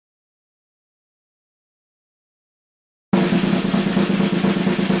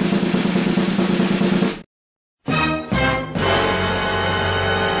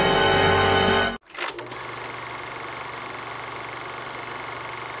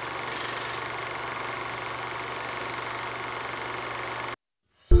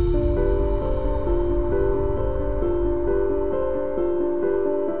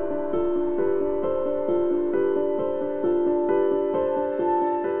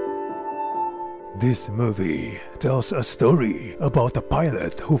This movie tells a story about a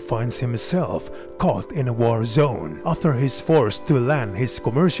pilot who finds himself caught in a war zone after he's forced to land his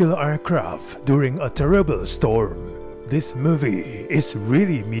commercial aircraft during a terrible storm. This movie is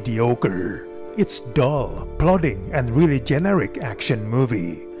really mediocre. It's dull, plodding, and really generic action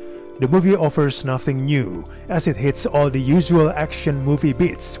movie. The movie offers nothing new as it hits all the usual action movie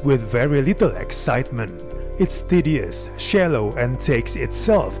beats with very little excitement. It's tedious, shallow, and takes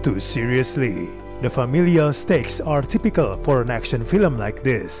itself too seriously. The familial stakes are typical for an action film like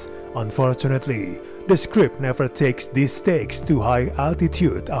this. Unfortunately, the script never takes these stakes to high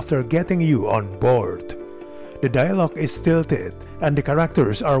altitude after getting you on board. The dialogue is stilted, and the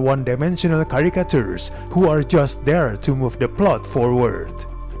characters are one-dimensional caricatures who are just there to move the plot forward.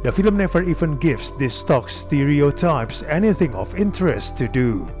 The film never even gives these stock stereotypes anything of interest to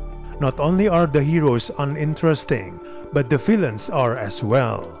do. Not only are the heroes uninteresting, but the villains are as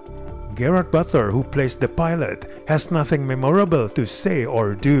well. Gerard Butler, who plays the pilot, has nothing memorable to say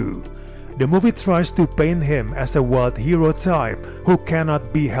or do. The movie tries to paint him as a wild hero type who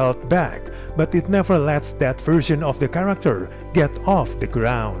cannot be held back, but it never lets that version of the character get off the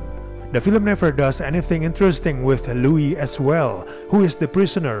ground. The film never does anything interesting with Louis as well, who is the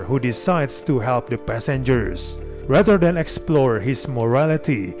prisoner who decides to help the passengers. Rather than explore his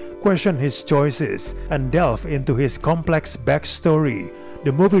morality, question his choices, and delve into his complex backstory,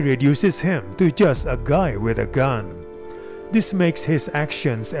 the movie reduces him to just a guy with a gun. This makes his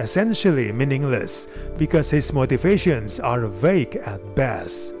actions essentially meaningless because his motivations are vague at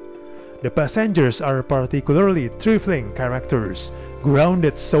best. The passengers are particularly trifling characters,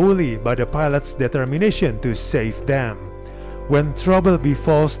 grounded solely by the pilot's determination to save them. When trouble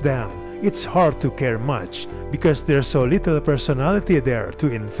befalls them, it's hard to care much because there's so little personality there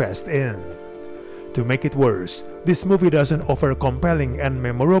to invest in. To make it worse, this movie doesn't offer compelling and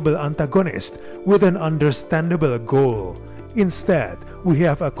memorable antagonist with an understandable goal. Instead, we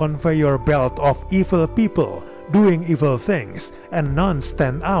have a conveyor belt of evil people doing evil things, and none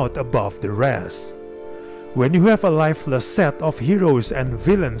stand out above the rest. When you have a lifeless set of heroes and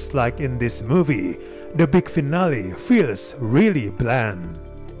villains like in this movie, the big finale feels really bland.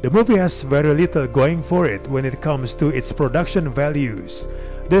 The movie has very little going for it when it comes to its production values.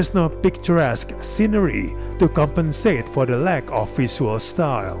 There's no picturesque scenery to compensate for the lack of visual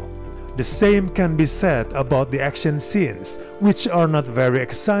style. The same can be said about the action scenes, which are not very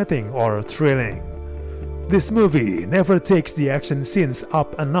exciting or thrilling. This movie never takes the action scenes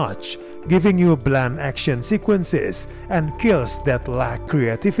up a notch, giving you bland action sequences and kills that lack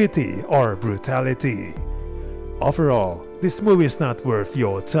creativity or brutality. Overall, this movie is not worth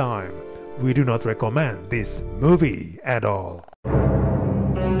your time. We do not recommend this movie at all.